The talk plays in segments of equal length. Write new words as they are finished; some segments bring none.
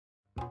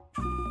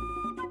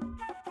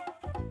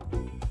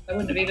I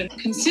wouldn't have even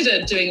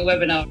considered doing a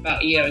webinar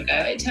about a year ago.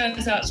 It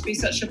turns out to be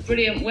such a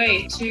brilliant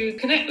way to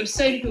connect with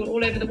so many people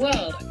all over the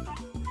world.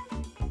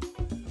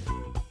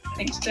 I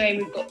think today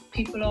we've got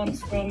people on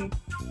from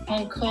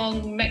Hong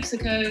Kong,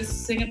 Mexico,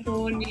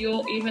 Singapore, New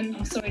York even.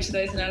 I'm sorry to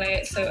those in LA,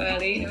 it's so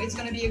early. You know, it's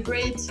going to be a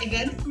great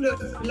event full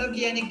of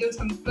lovely anecdotes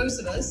from both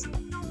of us.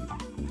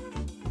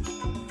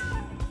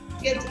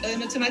 Get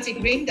an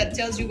automatic ring that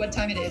tells you what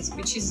time it is,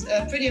 which is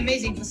pretty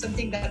amazing for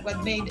something that was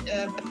made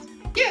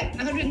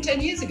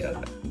 110 years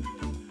ago.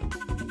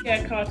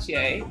 Yeah,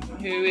 Cartier,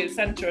 who is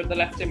centre of the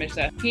left image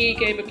there, he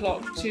gave a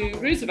clock to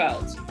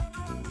Roosevelt.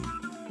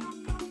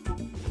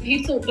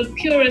 He thought the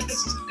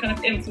purest kind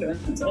of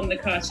influence on the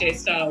Cartier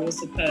style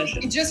was the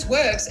Persian. It just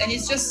works, and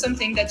it's just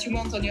something that you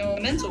want on your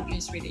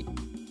mantelpiece, really.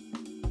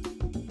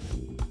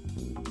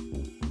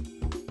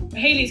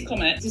 Halley's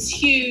Comet, this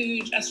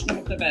huge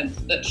astronomical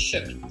event that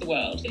shook the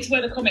world. It's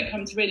where the comet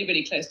comes really,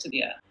 really close to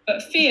the Earth.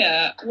 But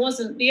fear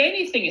wasn't the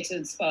only thing it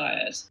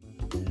inspired.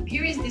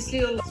 Here is this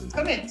little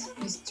comet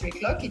mystery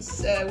clock. It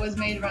was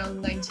made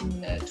around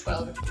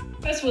 1912.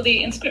 First of all,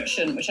 the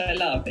inscription, which I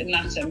love in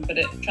Latin, but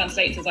it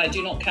translates as "I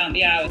do not count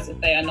the hours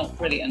if they are not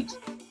brilliant."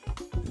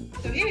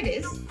 So here it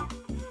is.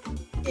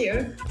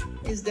 Here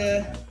is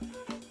the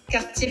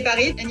Cartier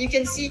Paris, and you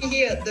can see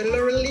here the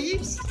laurel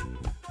leaves.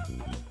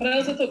 But I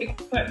also thought it'd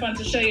be quite fun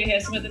to show you here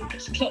some of the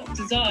clock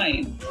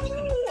design.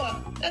 Ooh,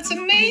 that's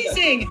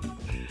amazing!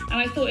 And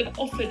I thought it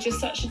offered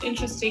just such an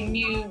interesting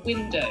new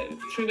window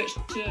through which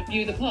to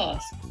view the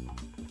past.